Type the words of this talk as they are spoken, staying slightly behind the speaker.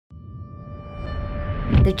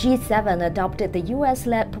The G7 adopted the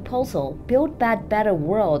US-led proposal Build Back Better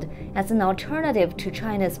World as an alternative to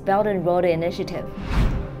China's Belt and Road Initiative.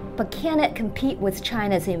 But can it compete with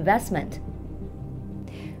China's investment?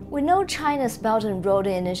 We know China's Belt and Road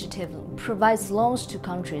Initiative provides loans to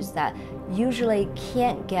countries that usually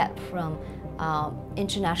can't get from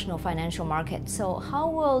international financial markets. So how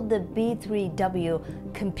will the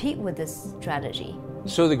B3W compete with this strategy?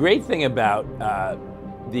 So the great thing about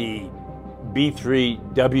the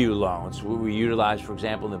B3W loans, what we utilize, for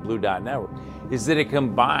example, in the Blue Dot Network, is that it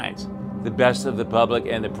combines the best of the public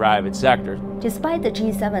and the private sector. Despite the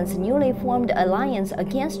G7's newly formed alliance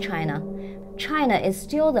against China, China is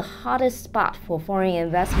still the hottest spot for foreign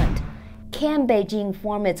investment. Can Beijing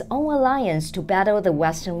form its own alliance to battle the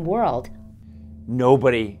Western world?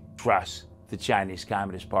 Nobody trusts the Chinese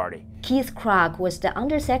Communist Party. Keith Krach was the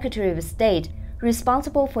Undersecretary of State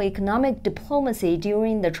responsible for economic diplomacy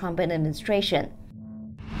during the Trump administration.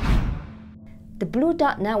 The Blue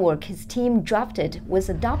Dot Network his team drafted was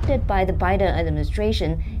adopted by the Biden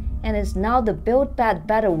administration and is now the Build Back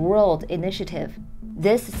Better World initiative.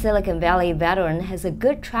 This Silicon Valley veteran has a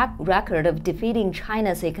good track record of defeating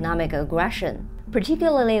China's economic aggression,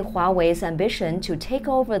 particularly Huawei's ambition to take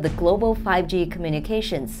over the global 5G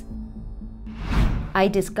communications. I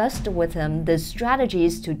discussed with him the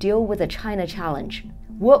strategies to deal with the China challenge,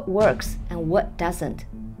 what works and what doesn't.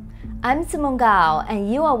 I'm Simone Gao,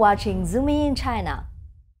 and you are watching Zooming in China.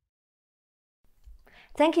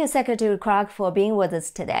 Thank you, Secretary Krach, for being with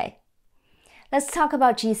us today. Let's talk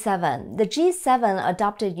about G7. The G7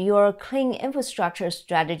 adopted your clean infrastructure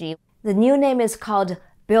strategy. The new name is called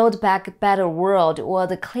Build Back Better World, or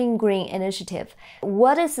the Clean Green Initiative.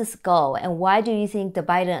 What is this goal, and why do you think the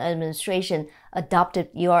Biden administration adopted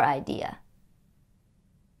your idea?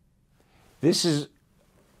 This is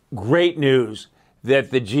great news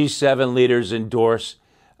that the G7 leaders endorse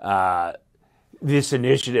this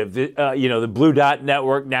initiative. The Blue Dot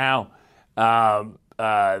Network now,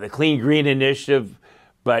 the Clean Green Initiative,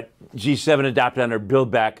 but G7 adopted under Build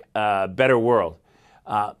Back Better World.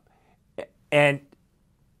 And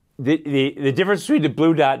the difference between the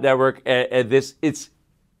Blue Dot Network and this, it's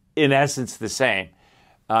in essence the same.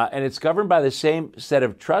 And it's governed by the same set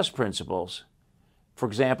of trust principles, for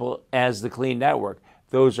example, as the Clean Network.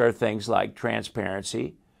 Those are things like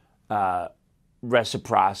transparency,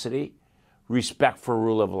 reciprocity, respect for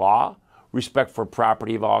rule of law, respect for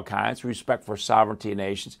property of all kinds, respect for sovereignty of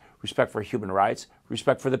nations, respect for human rights,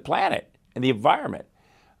 respect for the planet and the environment.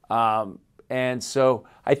 And so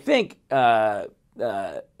I think the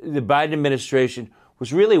Biden administration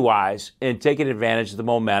was really wise in taking advantage of the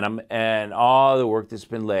momentum and all the work that's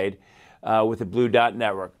been laid with the Blue Dot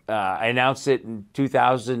Network. I announced it in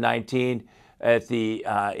 2019 at the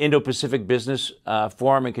Indo-Pacific Business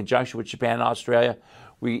Forum in conjunction with Japan and Australia.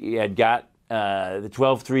 We had got the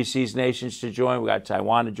 12 3 Seas nations to join. We got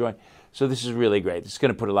Taiwan to join. So this is really great. It's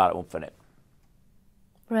going to put a lot of oomph in it.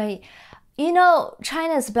 Right. You know,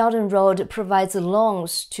 China's Belt and Road provides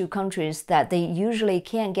loans to countries that they usually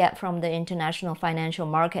can't get from the international financial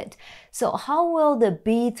market. So how will the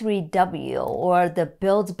B3W, or the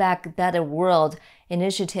Build Back Better World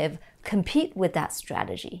initiative, compete with that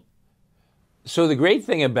strategy? So the great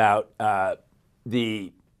thing about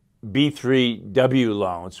the B3W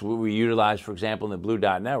loans, what we utilize, for example, in the Blue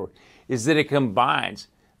Dot Network, is that it combines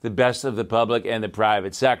the best of the public and the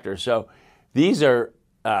private sector. So these are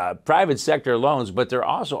private sector loans, but they're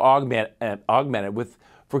also augmented with,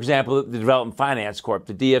 for example, the Development Finance Corp,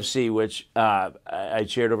 the DFC, which I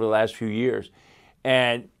chaired over the last few years.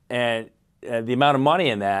 And the amount of money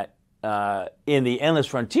in that, in the Endless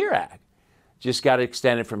Frontier Act, just got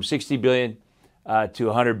extended from $60 billion to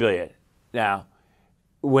 $100 billion. Now,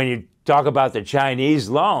 when you talk about the Chinese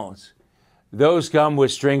loans, those come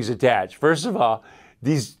with strings attached. First of all,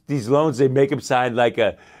 these loans, they make them sign like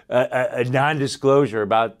a non-disclosure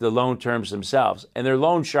about the loan terms themselves, and they're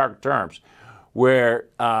loan shark terms, where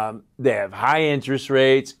they have high interest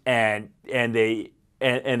rates, and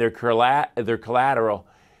their collateral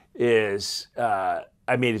is,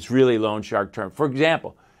 it's really loan shark term. For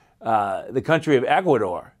example, the country of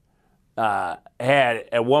Ecuador had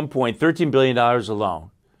at one point $13 billion of loan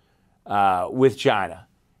with China,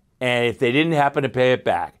 and if they didn't happen to pay it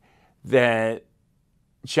back, then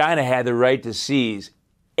China had the right to seize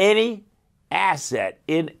any asset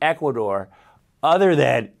in Ecuador other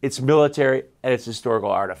than its military and its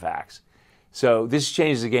historical artifacts. So this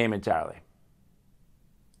changes the game entirely.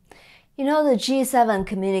 You know, the G7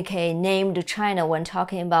 communique named China when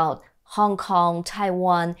talking about Hong Kong,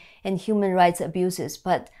 Taiwan, and human rights abuses,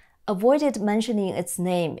 but avoided mentioning its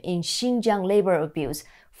name in Xinjiang labor abuse,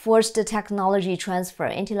 forced technology transfer,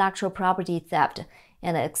 intellectual property theft,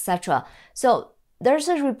 and etc. So there's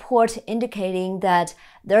a report indicating that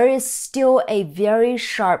there is still a very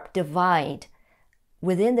sharp divide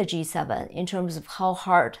within the G7 in terms of how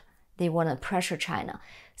hard they want to pressure China.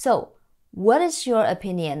 So what is your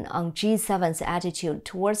opinion on G7's attitude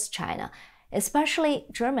towards China, especially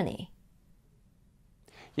Germany?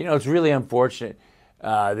 You know, it's really unfortunate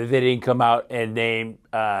that they didn't come out and name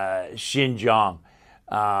Xinjiang,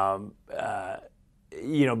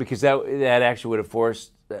 you know, because that actually would have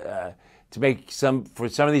forced to make for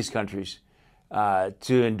some of these countries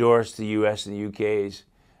to endorse the U.S. and the U.K.'s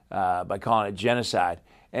by calling it genocide,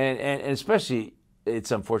 and especially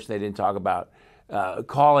it's unfortunate they didn't talk about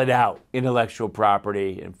call it out intellectual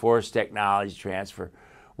property and forced technology transfer,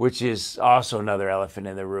 which is also another elephant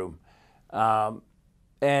in the room.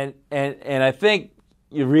 And I think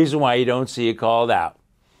the reason why you don't see it called out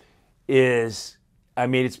is, I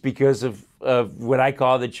mean, it's because of what I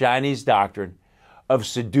call the Chinese doctrine of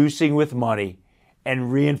seducing with money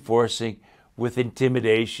and reinforcing with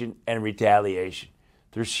intimidation and retaliation.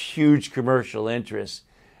 There's huge commercial interests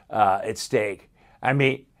at stake. I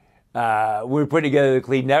mean, when we were putting together the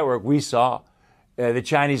Clean Network, we saw the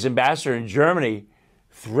Chinese ambassador in Germany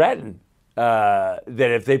threaten that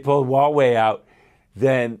if they pulled Huawei out,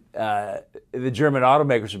 then the German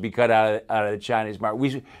automakers would be cut out of the Chinese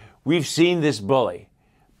market. We've seen this bully.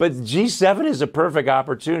 But G7 is a perfect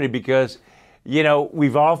opportunity because, you know,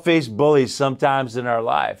 we've all faced bullies sometimes in our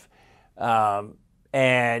life.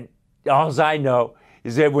 And all I know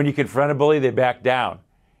is that when you confront a bully, they back down.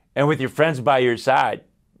 And with your friends by your side,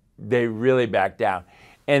 they really back down.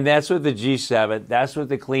 And that's what the G7, that's what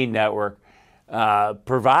the Clean Network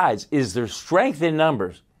provides, is there's strength in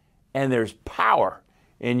numbers and there's power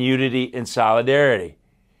in unity and solidarity.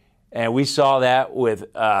 And we saw that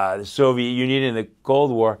with the Soviet Union in the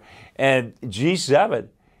Cold War. And G7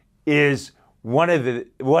 is one of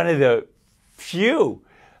the few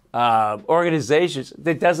organizations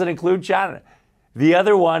that doesn't include China. The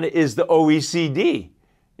other one is the OECD.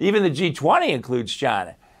 Even the G20 includes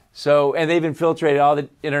China. So, and they've infiltrated all the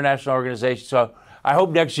international organizations. So I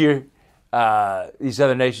hope next year these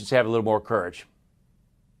other nations have a little more courage.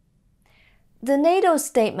 The NATO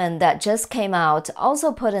statement that just came out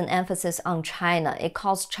also put an emphasis on China. It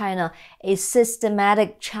calls China a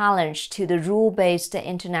systematic challenge to the rule-based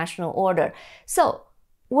international order. So,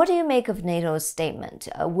 what do you make of NATO's statement?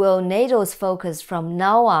 Will NATO's focus from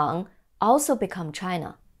now on also become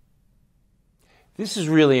China? This is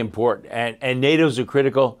really important, and NATO's a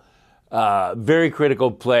critical, very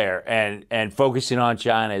critical player, and focusing on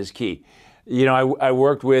China is key. You know, I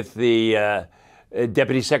worked with the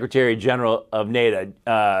Deputy Secretary General of NATO,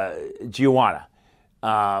 Giovanna,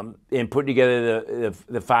 in putting together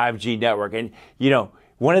the 5G network. And, you know,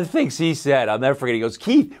 one of the things he said, I'll never forget, he goes,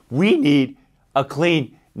 Keith, we need a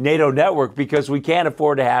clean NATO network because we can't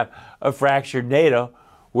afford to have a fractured NATO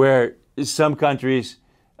where some countries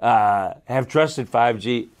have trusted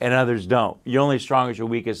 5G and others don't. You're only as strong as your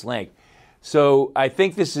weakest link. So I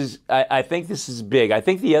think this is big. I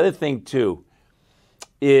think the other thing, too,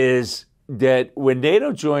 is that when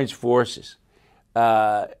NATO joins forces,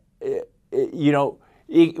 you know,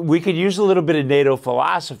 we could use a little bit of NATO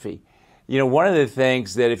philosophy. You know, one of the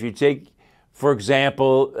things that if you take, for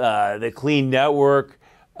example, the Clean Network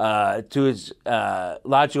to its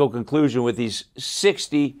logical conclusion with these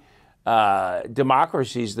 60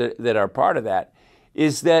 democracies that are part of that,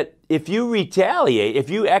 is that if you retaliate, if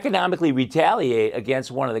you economically retaliate against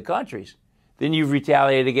one of the countries, then you've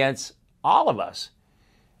retaliated against all of us.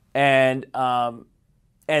 And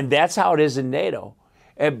that's how it is in NATO.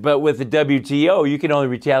 But with the WTO, you can only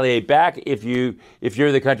retaliate back if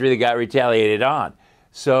you're the country that got retaliated on.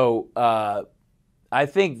 So I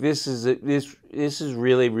think this is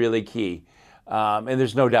really, really key. And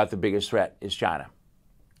there's no doubt the biggest threat is China.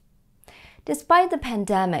 Despite the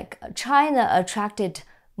pandemic, China attracted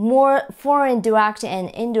more foreign direct and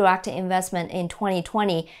indirect investment in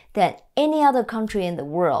 2020 than any other country in the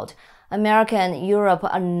world. America and Europe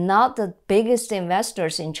are not the biggest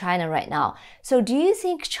investors in China right now. So do you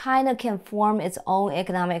think China can form its own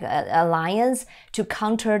economic alliance to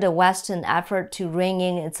counter the Western effort to rein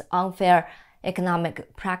in its unfair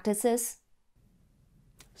economic practices?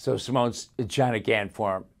 So Simone, China can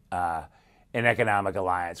form an economic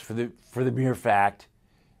alliance for the mere fact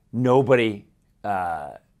nobody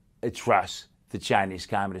trusts the Chinese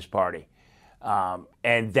Communist Party.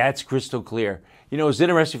 And that's crystal clear. You know, it was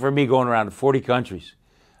interesting for me going around to 40 countries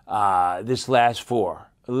this last fall.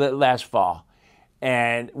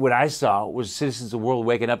 And what I saw was citizens of the world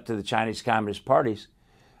waking up to the Chinese Communist Party's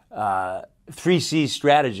 3C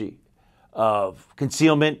strategy of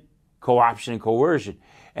concealment, co-option, and coercion.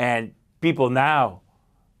 And people now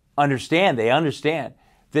understand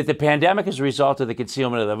that the pandemic is a result of the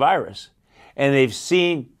concealment of the virus. And they've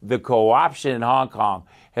seen the co-option in Hong Kong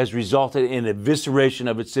has resulted in evisceration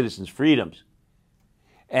of its citizens' freedoms.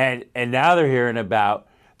 And now they're hearing about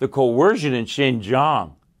the coercion in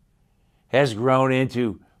Xinjiang has grown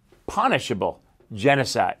into punishable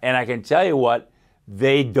genocide. And I can tell you what,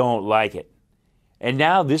 they don't like it. And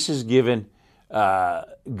now this has given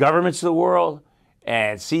governments of the world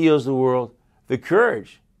and CEOs of the world the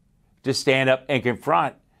courage to stand up and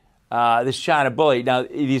confront this China bully. Now,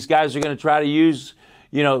 these guys are going to try to use,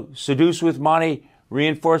 seduce with money,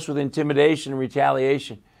 reinforce with intimidation and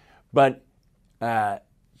retaliation. But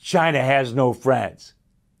China has no friends.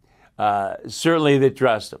 Certainly they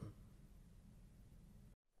trust them.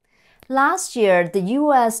 Last year, the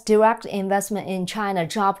U.S. direct investment in China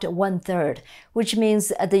dropped 1/3, which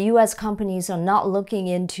means the U.S. companies are not looking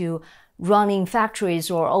into running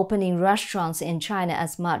factories or opening restaurants in China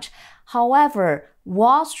as much. However,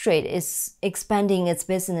 Wall Street is expanding its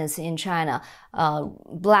business in China.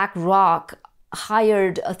 BlackRock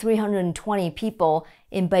hired 320 people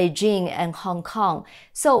in Beijing and Hong Kong.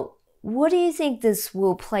 So what do you think this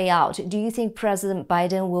will play out? Do you think President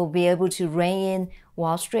Biden will be able to rein in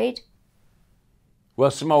Wall Street? Well,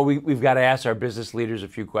 Simone, we've got to ask our business leaders a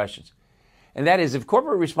few questions. And that is, if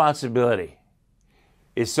corporate responsibility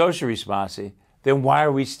is social responsibility, then why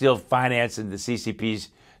are we still financing the CCP's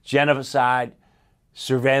genocide,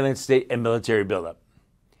 surveillance state, and military buildup?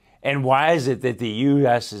 And why is it that the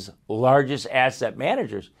U.S.'s largest asset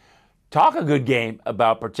managers talk a good game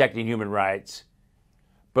about protecting human rights,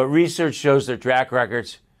 but research shows their track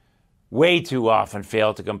records way too often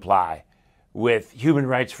fail to comply with human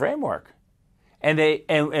rights framework?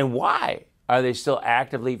 And why are they still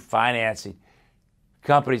actively financing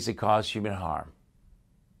companies that cause human harm?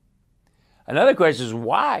 Another question is,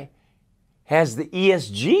 why has the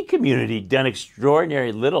ESG community done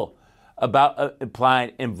extraordinarily little about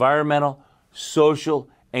applying environmental, social,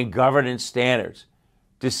 and governance standards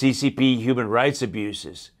to CCP human rights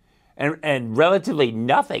abuses, and relatively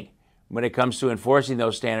nothing when it comes to enforcing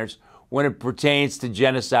those standards when it pertains to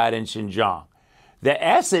genocide in Xinjiang? The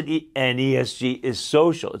S in ESG is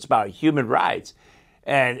social. It's about human rights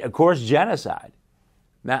and, of course, genocide.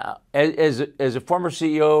 Now, as a former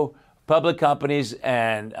CEO, public companies,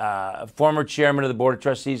 and former chairman of the board of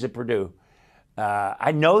trustees at Purdue,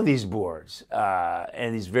 I know these boards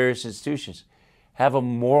and these various institutions have a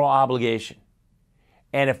moral obligation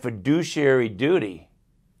and a fiduciary duty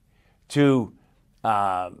to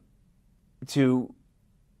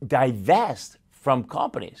divest from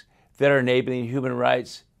companies that are enabling human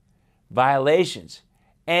rights violations,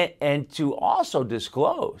 and to also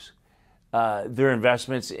disclose their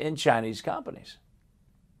investments in Chinese companies.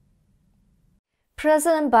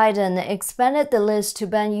 President Biden expanded the list to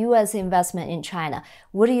ban U.S. investment in China.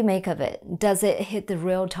 What do you make of it? Does it hit the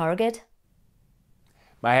real target?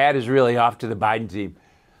 My hat is really off to the Biden team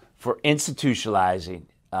for institutionalizing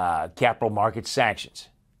capital market sanctions.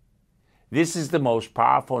 This is the most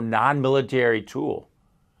powerful non-military tool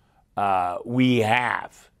we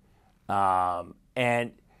have.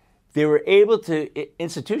 And they were able to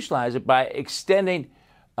institutionalize it by extending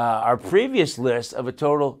our previous list of a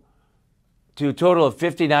total of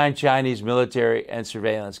 59 Chinese military and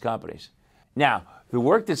surveillance companies. Now, the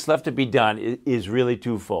work that's left to be done is really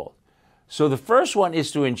twofold. So the first one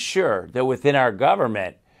is to ensure that within our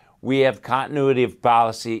government, we have continuity of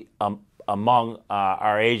policy among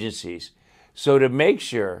our agencies. So to make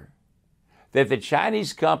sure that the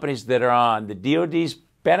Chinese companies that are on the DoD's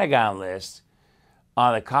Pentagon list,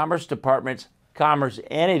 on the Commerce Department's Commerce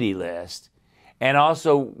Entity list, and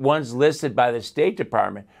also ones listed by the State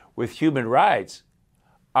Department with human rights,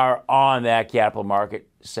 are on that capital market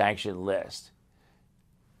sanction list.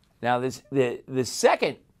 Now, the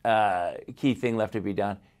second key thing left to be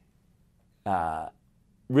done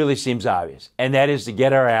really seems obvious, and that is to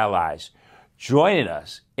get our allies joining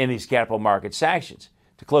us in these capital market sanctions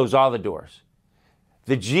to close all the doors.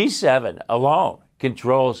 The G7 alone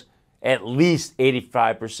controls at least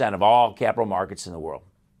 85% of all capital markets in the world.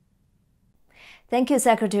 Thank you,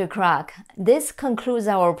 Secretary Krach. This concludes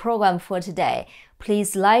our program for today.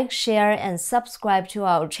 Please like, share, and subscribe to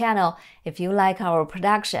our channel if you like our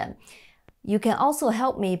production. You can also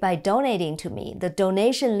help me by donating to me. The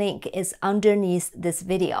donation link is underneath this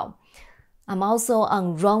video. I'm also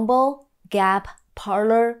on Rumble, Gap,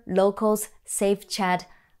 Parler, Locals, SafeChat,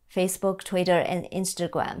 Facebook, Twitter, and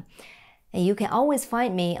Instagram. And you can always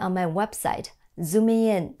find me on my website,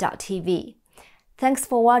 zoominyin.tv. Thanks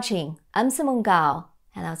for watching. I'm Simone Gao,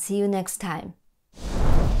 and I'll see you next time.